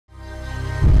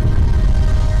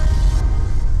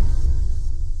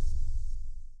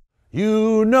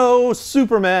You know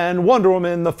Superman, Wonder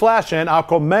Woman, The Flash and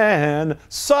Aquaman,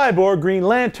 Cyborg, Green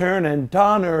Lantern and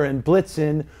Donner and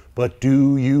Blitzen. But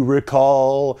do you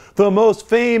recall the most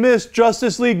famous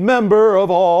Justice League member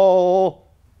of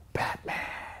all? Batman.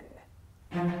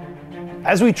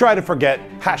 As we try to forget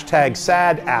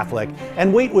 #SadAffleck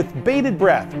and wait with bated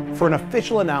breath for an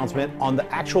official announcement on the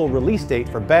actual release date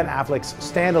for Ben Affleck's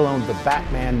standalone The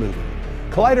Batman movie,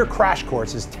 Collider Crash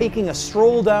Course is taking a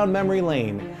stroll down memory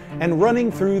lane and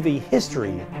running through the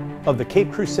history of the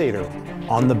Caped Crusader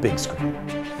on the big screen.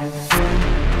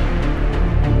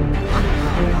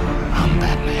 I'm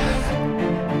Batman.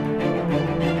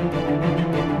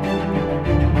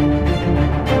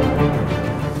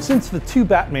 Since the two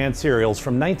Batman serials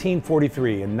from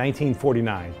 1943 and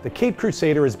 1949, the Caped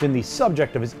Crusader has been the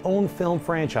subject of his own film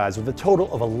franchise with a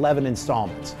total of 11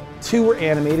 installments. 2 were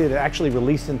animated and actually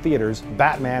released in theaters: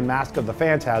 Batman, Mask of the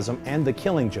Phantasm, and The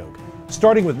Killing Joke.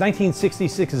 Starting with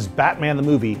 1966's Batman the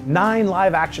Movie, 9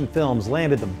 live-action films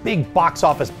landed the big box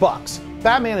office bucks.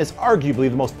 Batman is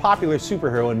arguably the most popular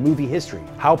superhero in movie history.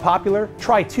 How popular?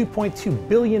 Try $2.2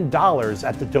 billion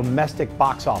at the domestic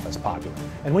box office popular.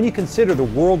 And when you consider the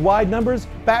worldwide numbers,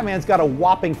 Batman's got a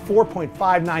whopping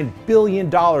 $4.59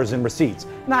 billion in receipts.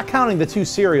 Not counting the 2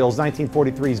 serials,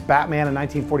 1943's Batman and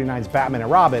 1949's Batman and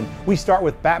Robin, we start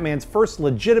with Batman's first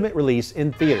legitimate release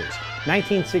in theaters,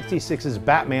 1966's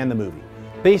Batman the Movie.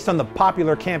 Based on the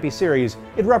popular campy series,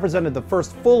 it represented the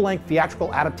first full-length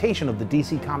theatrical adaptation of the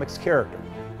DC Comics character.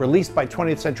 Released by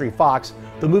 20th Century Fox,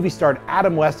 the movie starred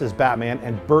Adam West as Batman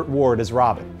and Burt Ward as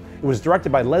Robin. It was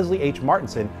directed by Leslie H.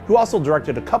 Martinson, who also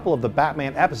directed a couple of the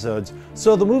Batman episodes,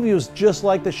 so the movie was just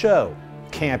like the show.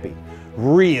 Campy.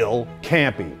 Real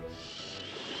campy.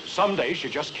 Some days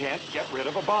you just can't get rid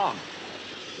of a bomb.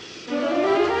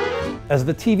 As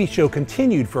the TV show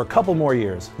continued for a couple more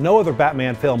years, no other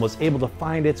Batman film was able to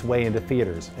find its way into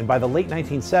theaters, and by the late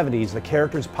 1970s, the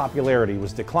character's popularity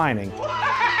was declining.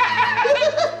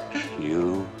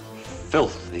 You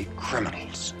filthy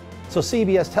criminals. So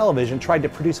CBS Television tried to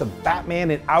produce a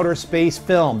Batman in outer space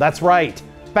film. That's right,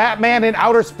 Batman in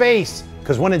outer space!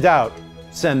 Because when in doubt,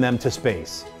 send them to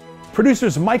space.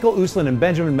 Producers Michael Uslan and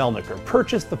Benjamin Melniker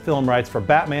purchased the film rights for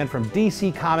Batman from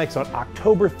DC Comics on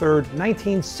October 3rd,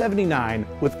 1979,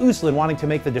 with Uslan wanting to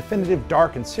make the definitive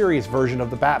dark and serious version of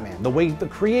the Batman, the way the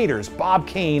creators Bob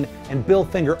Kane and Bill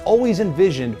Finger always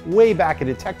envisioned way back in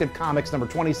Detective Comics number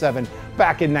 27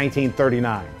 back in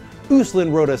 1939.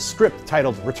 Uslan wrote a script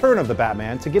titled Return of the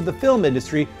Batman to give the film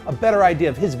industry a better idea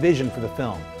of his vision for the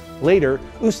film. Later,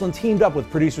 Uslan teamed up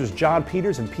with producers John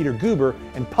Peters and Peter Guber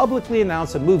and publicly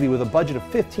announced a movie with a budget of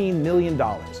 $15 million.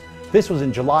 This was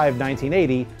in July of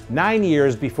 1980, 9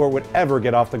 years before it would ever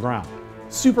get off the ground.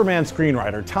 Superman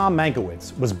screenwriter Tom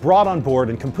Mankiewicz was brought on board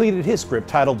and completed his script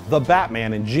titled The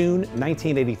Batman in June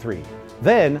 1983.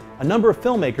 Then, a number of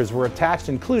filmmakers were attached,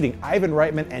 including Ivan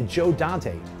Reitman and Joe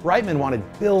Dante. Reitman wanted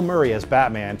Bill Murray as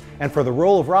Batman, and for the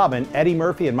role of Robin, Eddie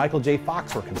Murphy and Michael J.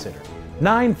 Fox were considered.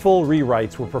 9 full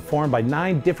rewrites were performed by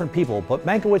 9 different people, but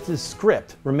Mankiewicz's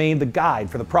script remained the guide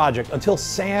for the project until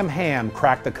Sam Hamm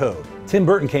cracked the code. Tim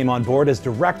Burton came on board as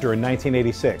director in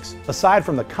 1986. Aside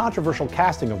from the controversial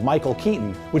casting of Michael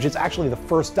Keaton, which is actually the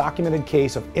first documented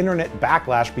case of internet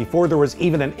backlash before there was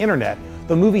even an internet,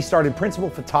 the movie started principal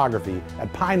photography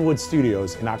at Pinewood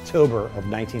Studios in October of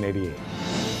 1988.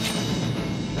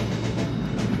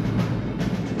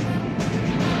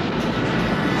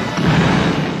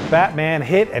 Batman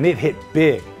hit, and it hit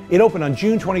big. It opened on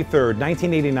June 23rd,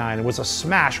 1989, and was a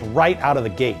smash right out of the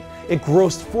gate. It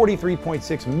grossed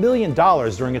 $43.6 million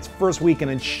during its first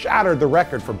weekend and shattered the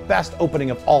record for best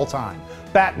opening of all time.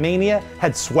 Batmania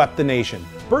had swept the nation.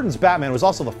 Burton's Batman was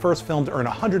also the first film to earn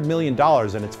 $100 million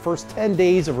in its first 10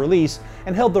 days of release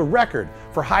and held the record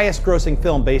for highest grossing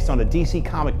film based on a DC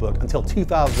comic book until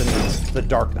 2008's The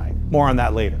Dark Knight. More on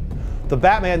that later. The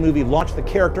Batman movie launched the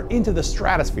character into the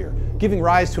stratosphere, giving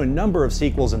rise to a number of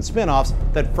sequels and spin-offs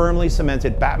that firmly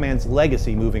cemented Batman's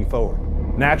legacy moving forward.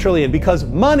 Naturally, and because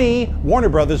money, Warner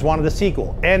Brothers wanted a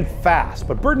sequel, and fast,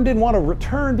 but Burton didn't want to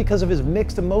return because of his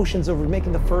mixed emotions over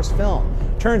making the first film.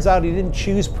 Turns out he didn't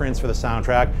choose Prince for the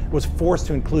soundtrack, was forced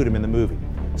to include him in the movie.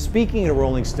 Speaking to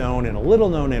Rolling Stone in a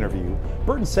little-known interview,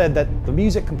 Burton said that the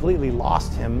music completely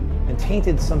lost him and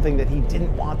tainted something that he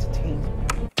didn't want to taint.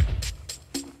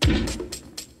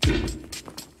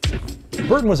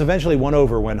 Burton was eventually won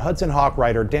over when Hudson Hawk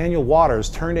writer Daniel Waters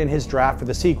turned in his draft for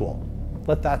the sequel.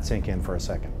 Let that sink in for a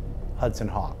second. Hudson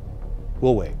Hawk.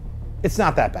 We'll wait. It's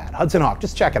not that bad. Hudson Hawk,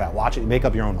 just check it out, watch it, make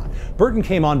up your own mind. Burton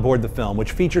came on board the film,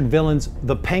 which featured villains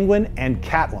the Penguin and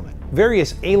Catwoman.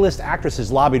 Various A-list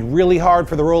actresses lobbied really hard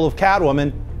for the role of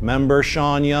Catwoman, Remember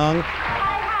Sean Young? I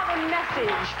have a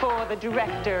message for the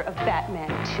director of Batman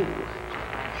 2.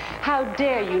 How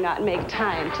dare you not make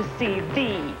time to see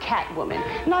the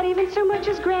Catwoman, not even so much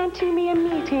as granting me a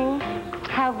meeting.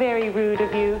 How very rude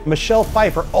of you. Michelle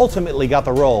Pfeiffer ultimately got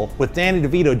the role, with Danny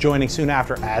DeVito joining soon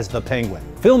after as the Penguin.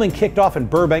 Filming kicked off in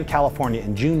Burbank, California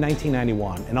in June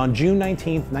 1991, and on June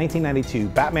 19, 1992,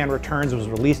 Batman Returns was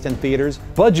released in theaters,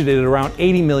 budgeted at around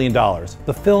 $80 million.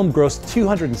 The film grossed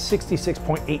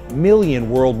 $266.8 million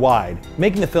worldwide,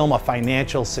 making the film a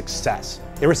financial success.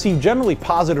 It received generally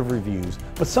positive reviews,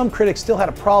 but some critics still had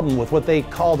a problem with what they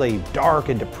called a dark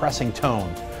and depressing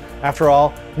tone. After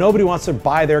all, nobody wants to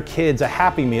buy their kids a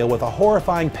Happy Meal with a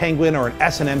horrifying penguin or an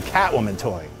S&M Catwoman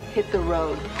toy. Hit the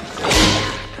road.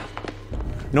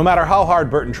 No matter how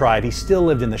hard Burton tried, he still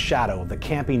lived in the shadow of the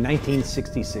campy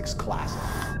 1966 classic.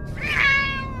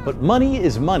 But money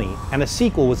is money, and a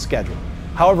sequel was scheduled.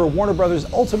 However, Warner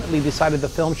Brothers ultimately decided the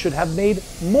film should have made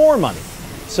more money.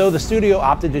 So the studio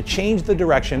opted to change the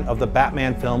direction of the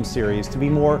Batman film series to be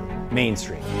more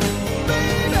mainstream.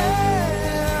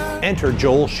 Enter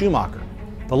Joel Schumacher.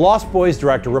 The Lost Boys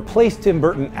director replaced Tim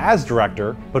Burton as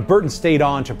director, but Burton stayed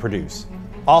on to produce.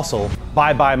 Also,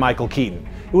 bye-bye Michael Keaton.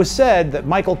 It was said that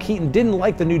Michael Keaton didn't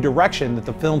like the new direction that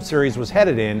the film series was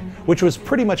headed in, which was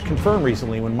pretty much confirmed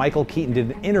recently when Michael Keaton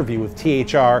did an interview with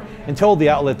THR and told the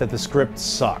outlet that the script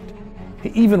sucked. He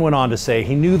even went on to say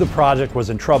he knew the project was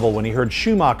in trouble when he heard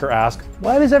Schumacher ask,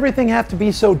 "Why does everything have to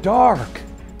be so dark?"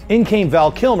 In came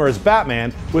Val Kilmer as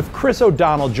Batman, with Chris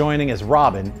O'Donnell joining as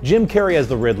Robin, Jim Carrey as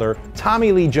the Riddler,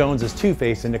 Tommy Lee Jones as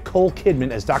Two-Face, and Nicole Kidman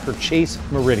as Dr. Chase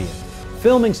Meridian.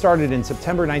 Filming started in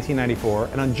September 1994,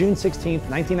 and on June 16,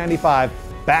 1995,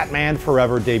 Batman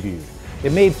Forever debuted.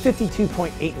 It made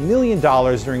 $52.8 million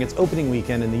during its opening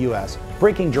weekend in the US,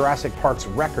 breaking Jurassic Park's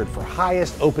record for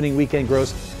highest opening weekend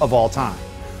gross of all time.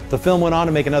 The film went on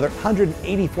to make another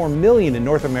 $184 million in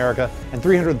North America and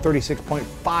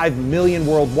 $336.5 million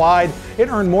worldwide. It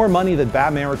earned more money than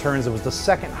Batman Returns and was the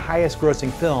second highest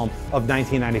grossing film of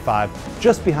 1995,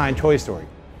 just behind Toy Story.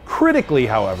 Critically,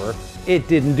 however, it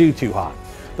didn't do too hot.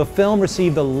 The film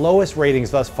received the lowest ratings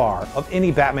thus far of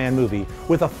any Batman movie,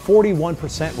 with a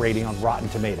 41% rating on Rotten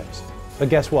Tomatoes. But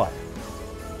guess what?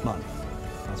 Money.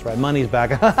 That's right, money's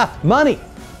back. Money!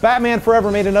 Batman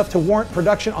Forever made enough to warrant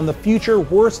production on the future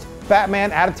worst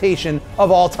Batman adaptation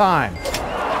of all time.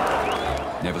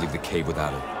 Never leave the cave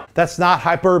without it. That's not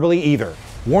hyperbole either.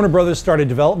 Warner Brothers started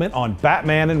development on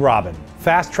Batman and Robin,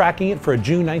 fast-tracking it for a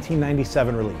June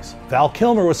 1997 release. Val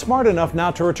Kilmer was smart enough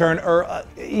not to return,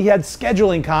 he had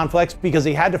scheduling conflicts because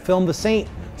he had to film The Saint,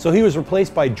 so he was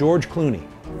replaced by George Clooney.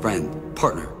 Friend,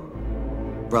 partner,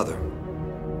 brother.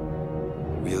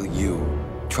 Will you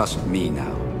trust me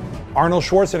now? Arnold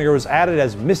Schwarzenegger was added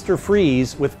as Mr.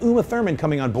 Freeze, with Uma Thurman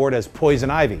coming on board as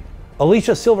Poison Ivy.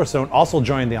 Alicia Silverstone also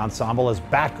joined the ensemble as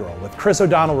Batgirl, with Chris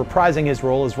O'Donnell reprising his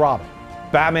role as Robin.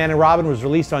 Batman and Robin was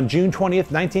released on June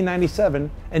 20th, 1997,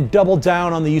 and doubled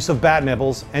down on the use of bat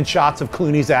nipples and shots of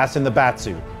Clooney's ass in the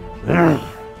batsuit.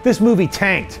 This movie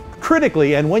tanked,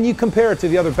 critically, and when you compare it to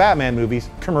the other Batman movies,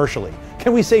 commercially.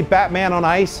 Can we say Batman on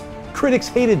Ice? Critics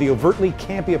hated the overtly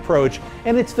campy approach,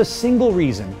 and it's the single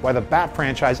reason why the Bat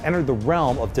franchise entered the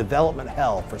realm of development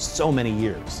hell for so many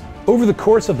years. Over the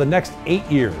course of the next 8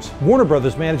 years, Warner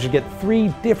Brothers managed to get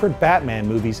 3 different Batman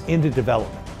movies into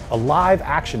development. A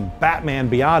live-action Batman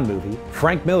Beyond movie,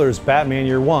 Frank Miller's Batman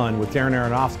Year One with Darren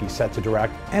Aronofsky set to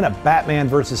direct, and a Batman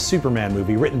vs. Superman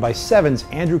movie written by Seven's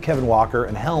Andrew Kevin Walker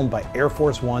and helmed by Air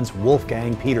Force One's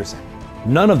Wolfgang Peterson.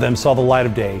 None of them saw the light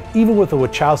of day, even with the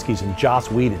Wachowskis and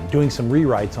Joss Whedon doing some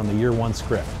rewrites on the Year One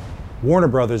script. Warner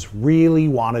Brothers really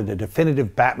wanted a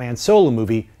definitive Batman solo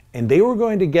movie, and they were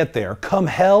going to get there come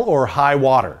hell or high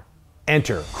water.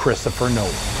 Enter Christopher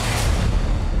Nolan.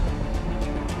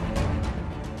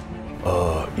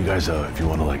 You guys, if you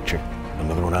want to check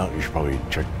another one out, you should probably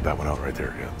check that one out right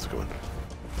there. Yeah, that's a good one.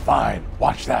 Fine,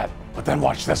 watch that, but then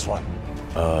watch this one.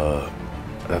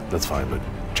 That's fine, but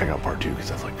check out part 2 because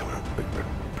that's coming out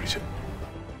pretty soon.